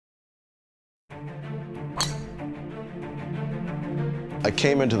I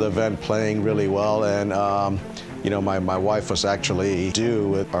came into the event playing really well, and you know, my wife was actually due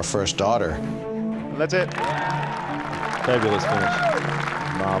with our first daughter. That's it. Fabulous finish.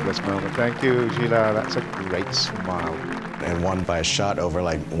 Marvelous moment. Thank you, Sheila. That's a great smile. And won by a shot over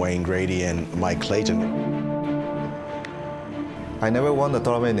like Wayne Grady and Mike Clayton. I never won the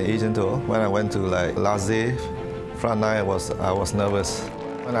tournament in the Asian Tour. When I went to like last day, front nine, I was nervous.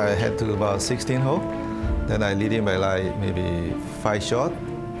 When I head to about 16 hole, then I lead him by like maybe 5 shots.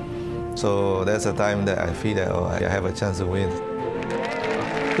 So that's the time that I feel that I have a chance to win.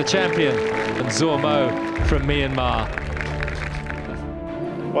 The champion, Zaw Mo from Myanmar.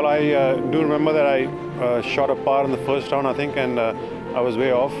 Well, I do remember that I shot a par in the first round, I think, and I was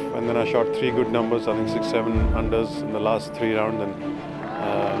way off. And then I shot 3 good numbers, I think 6, 7 unders in the last 3 rounds, and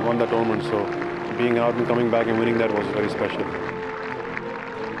won that tournament. So being out and coming back and winning that was very special.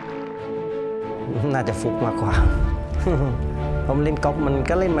 น่าจะฟุกมากกว่า เพราะมันเล่นกอล์ฟมัน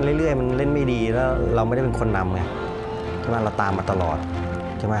ก็เล่นมาเรื่อยๆมันเล่นไม่ดีแล้วเราไม่ได้เป็นคนนำไงใช่ไหมเราตามมาตลอด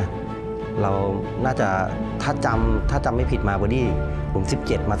ใช่ไหมเราน่าจะถ้าจำไม่ผิดมาเบอร์ดี้หลุม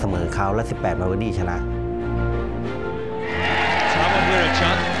17มาเสมอเขาและ18มาเบอร์ดี้ชนะ Simon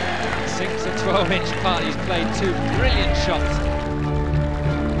Wirachun, 6 and 12-inch putt. He's played 2 brilliant shots.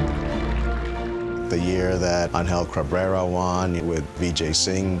 The year that Angel Cabrera won with Vijay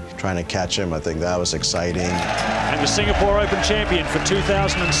Singh, trying to catch him, I think that was exciting. And the Singapore Open champion for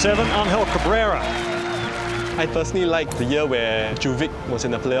 2007, Angel Cabrera. I personally liked the year where Jovic was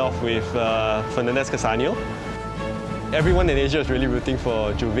in the playoff with Fernandez Casanio. Everyone in Asia was really rooting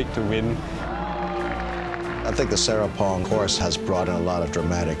for Jovic to win. I think the Serapong course has brought in a lot of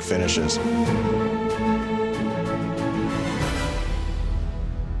dramatic finishes.